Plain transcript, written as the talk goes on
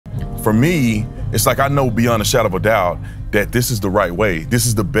for me, it's like I know beyond a shadow of a doubt that this is the right way. This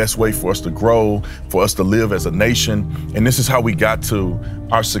is the best way for us to grow, for us to live as a nation. And this is how we got to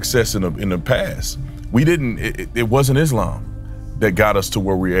our success in the past. It wasn't Islam that got us to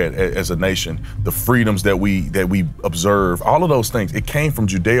where we're at as a nation. The freedoms that we observe, all of those things, it came from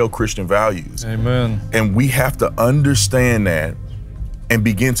Judeo-Christian values. Amen. And we have to understand that and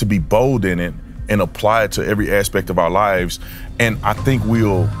begin to be bold in it and apply it to every aspect of our lives. And I think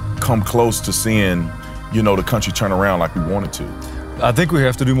we'll come close to seeing, the country turn around like we want it to. I think we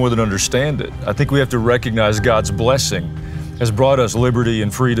have to do more than understand it. I think we have to recognize God's blessing has brought us liberty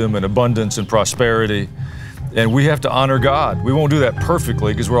and freedom and abundance and prosperity. And we have to honor God. We won't do that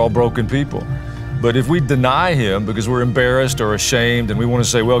perfectly because we're all broken people. But if we deny Him because we're embarrassed or ashamed and we want to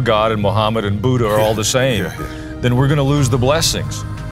say, well, God and Muhammad and Buddha are all the same, then we're going to lose the blessings.